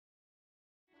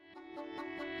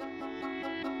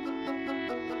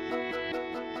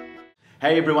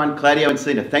Hey everyone, Claudio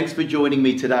Encina. Thanks for joining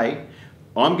me today.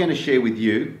 I'm going to share with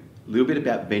you a little bit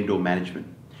about vendor management.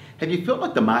 Have you felt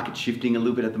like the market's shifting a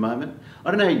little bit at the moment?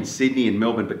 I don't know in Sydney and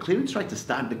Melbourne, but clearance rates are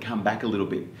starting to come back a little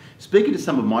bit. Speaking to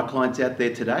some of my clients out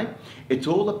there today, it's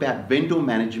all about vendor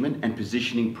management and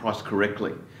positioning price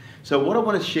correctly. So what I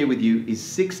want to share with you is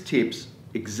 6 tips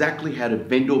exactly how to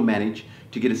vendor manage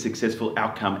to get a successful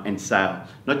outcome and sale,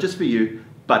 not just for you,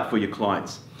 but for your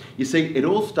clients. You see, it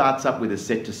all starts up with a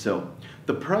set to sell.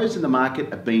 The pros in the market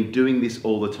have been doing this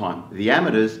all the time. The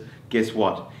amateurs, guess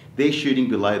what? They're shooting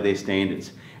below their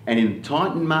standards. And in a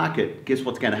tightened market, guess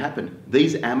what's going to happen?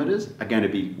 These amateurs are going to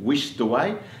be whisked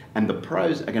away and the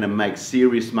pros are going to make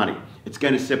serious money. It's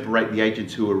going to separate the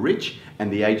agents who are rich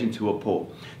and the agents who are poor.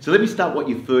 So let me start what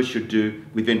you first should do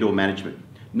with vendor management.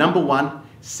 Number 1,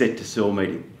 set to sell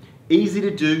meeting. Easy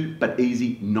to do, but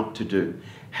easy not to do.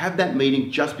 Have that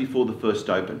meeting just before the first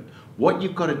open. What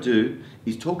you've got to do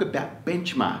is talk about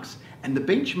benchmarks. And the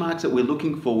benchmarks that we're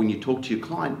looking for when you talk to your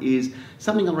client is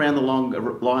something around the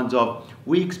lines of,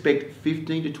 we expect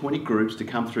 15 to 20 groups to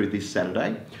come through this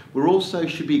Saturday. We also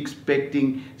should be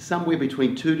expecting somewhere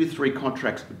between 2 to 3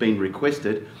 contracts being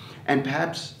requested and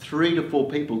perhaps 3 to 4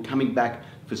 people coming back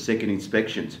for second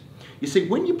inspections. You see,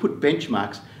 when you put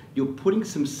benchmarks, you're putting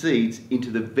some seeds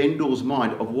into the vendor's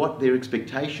mind of what their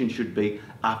expectation should be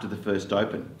after the first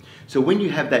open. So when you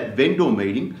have that vendor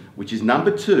meeting, which is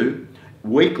number 2,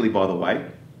 weekly by the way,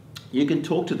 you can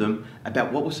talk to them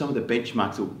about what were some of the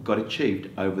benchmarks that got achieved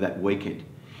over that weekend.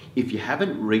 If you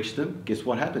haven't reached them, guess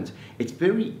what happens? It's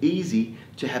very easy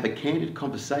to have a candid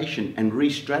conversation and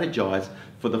re-strategize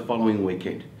for the following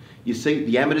weekend. You see,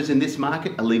 the amateurs in this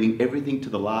market are leaving everything to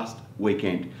the last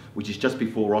weekend, which is just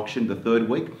before auction, the 3rd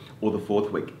week or the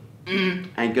 4th week.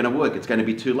 Ain't gonna work, it's gonna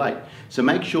be too late. So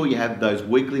make sure you have those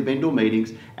weekly vendor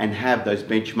meetings and have those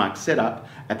benchmarks set up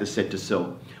at the set to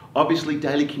sell. Obviously,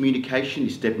 daily communication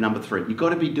is step number 3. You've got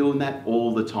to be doing that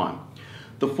all the time.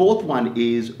 The 4th one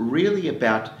is really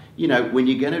about, when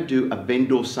you're going to do a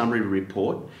vendor summary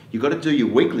report, you've got to do your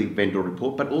weekly vendor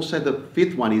report, but also the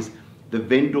 5th one is the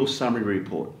vendor summary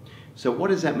report. So what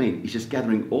does that mean? It's just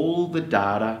gathering all the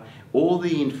data, all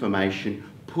the information,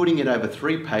 putting it over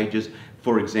 3 pages.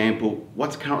 For example,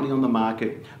 what's currently on the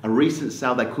market, a recent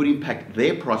sale that could impact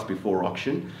their price before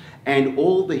auction, and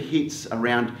all the hits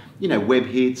around, web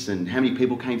hits and how many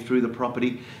people came through the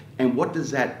property, and what does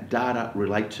that data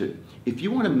relate to? If you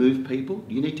want to move people,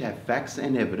 you need to have facts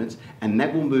and evidence, and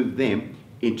that will move them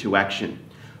into action.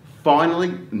 Finally,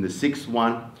 and the 6th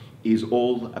one is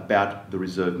all about the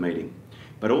reserve meeting.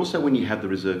 But also when you have the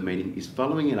reserve meeting is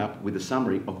following it up with a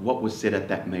summary of what was said at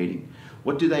that meeting.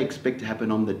 What do they expect to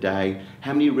happen on the day?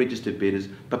 How many registered bidders?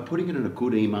 But putting it in a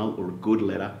good email or a good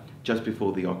letter just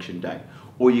before the auction day.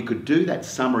 Or you could do that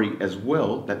summary as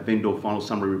well, that vendor final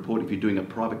summary report, if you're doing a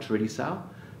private treaty sale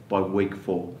by week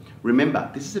 4. Remember,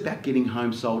 this is about getting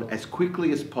homes sold as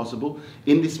quickly as possible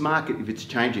in this market if it's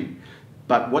changing.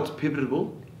 But what's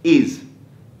pivotal is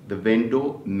the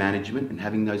vendor management and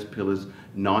having those pillars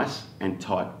nice and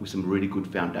tight with some really good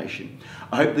foundation.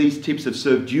 I hope these tips have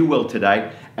served you well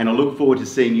today, and I look forward to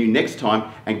seeing you next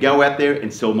time, and go out there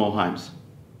and sell more homes.